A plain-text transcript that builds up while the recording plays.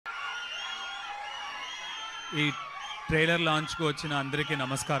ఈ ట్రైలర్ లాంచ్కు వచ్చిన అందరికీ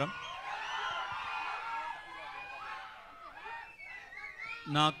నమస్కారం.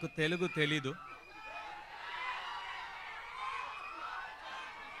 నాకు తెలుగు తెలీదు.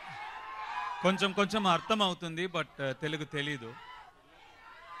 కొంచెం అర్థం అవుతుంది, బట్ తెలుగు తెలీదు.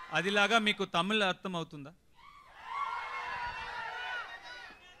 అదిలాగా మీకు తమిళ్ అర్థం అవుతుందా?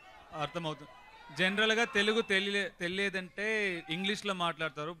 అర్థమవుతుంది. జనరల్గా తెలుగు తెలియదంటే ఇంగ్లీష్లో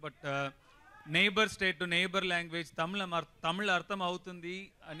మాట్లాడతారు, but neighbour state to neighbour language Tamil అర్థం అవుతుంది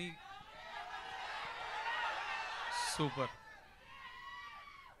అని. సూపర్.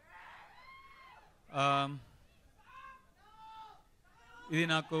 ఇది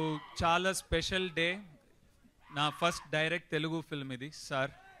నాకు చాలా స్పెషల్ డే. నా ఫస్ట్ డైరెక్ట్ తెలుగు ఫిల్మ్ ఇది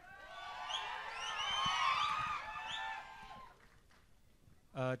సార్.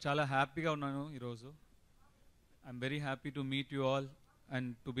 చాలా హ్యాపీగా ఉన్నాను ఈరోజు. I'm very happy to meet you all and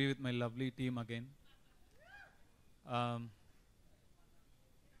to be with my lovely team again.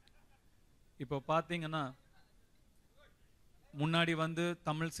 இப்போ பார்த்தீங்கன்னா முன்னாடி வந்து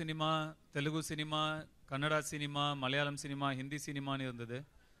Tamil cinema, Telugu cinema, Kannada cinema, Malayalam cinema, Hindi சினிமான்னு இருந்தது.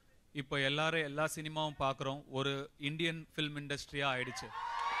 இப்போ எல்லா சினிமாவும் பார்க்குறோம். ஒரு இந்தியன் ஃபில்ம் இண்டஸ்ட்ரியாக ஆயிடுச்சு,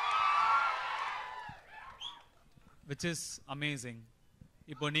 which is amazing.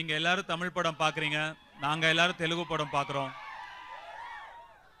 இப்போ நீங்கள் எல்லாரும் தமிழ் படம் பார்க்குறீங்க, நாங்கள் எல்லாரும் தெலுங்கு படம் பார்க்குறோம்.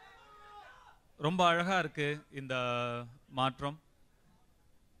 ரொம்ப அழகா இருக்கு இந்த மாற்றம்.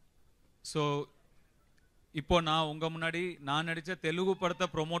 ஸோ இப்போ நான் உங்க முன்னாடி நான் நடிச்ச தெலுங்கு படத்தை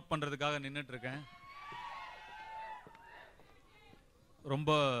ப்ரொமோட் பண்றதுக்காக நின்றுட்டு இருக்கேன்.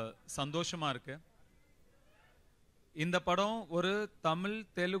 ரொம்ப சந்தோஷமா இருக்கு. இந்த படம் ஒரு தமிழ்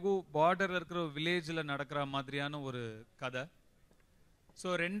தெலுங்கு பார்டர்ல இருக்கிற வில்லேஜில் நடக்கிற மாதிரியான ஒரு கதை.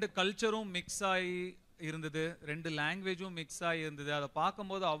 ஸோ ரெண்டு கல்ச்சரும் மிக்ஸ் ஆகி இருந்தது, ரெண்டு லாங்குவேஜும் மிக்ஸ் ஆகி இருந்தது. அதை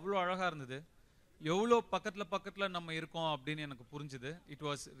பார்க்கும்போது அவ்வளோ அழகா இருந்தது. எவ்வளோ பக்கத்தில் நம்ம இருக்கோம் அப்படின்னு எனக்கு புரிஞ்சுது. It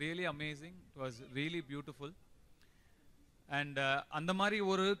was really amazing. It was really beautiful. And அந்த மாதிரி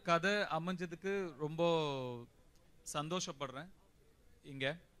ஒரு கதை அமைஞ்சதுக்கு ரொம்ப சந்தோஷப்படுறேன்.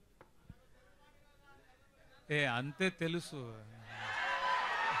 இங்கே అంతే తెలుసు.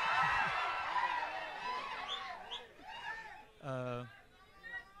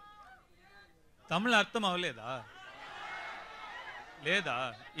 తమిళ అర్థం అవ్వలేదా? లేదా?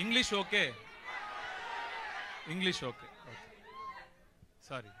 English okay? English okay.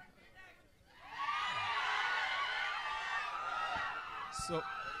 Sorry.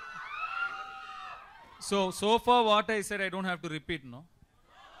 So far what I said I don't have to repeat, no?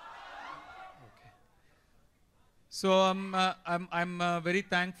 Okay. So I'm very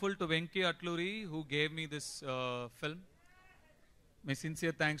thankful to Venki Atluri who gave me this film. My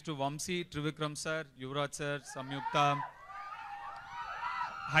sincere thanks to Vamsi, Trivikram sir, Yuvraj sir, Samyukta,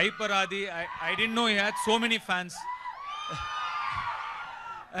 Hyperadi. I didn't know he had so many fans.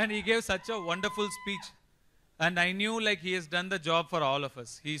 And he gave such a wonderful speech. And I knew like he has done the job for all of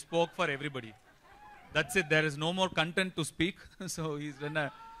us. He spoke for everybody. That's it. There is no more content to speak. So he's done a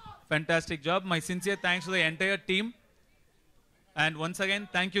fantastic job. My sincere thanks to the entire team. And once again,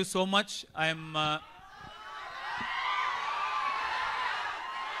 thank you so much. I'm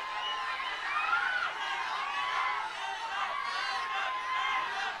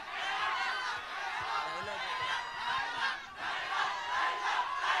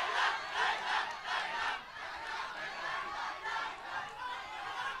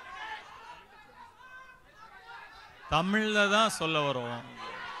தமிழ்ல தான் சொல்ல வரோம்.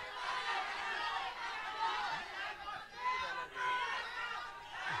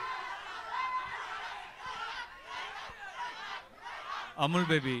 Amul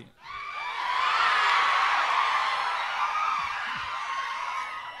baby,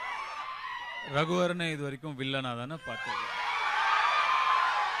 ரகுவரனை இது வரைக்கும் வில்லனா தானே பார்த்தது,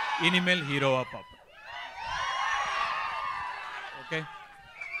 இனிமேல் ஹீரோவா பார்ப்போம். Okay.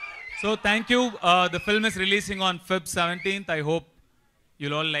 So thank you. The film is releasing on Feb 17th. I hope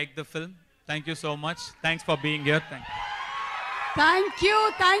you'll all like the film. Thank you so much. Thanks for being here. Thank you.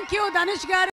 Thank you, Dhanush garu.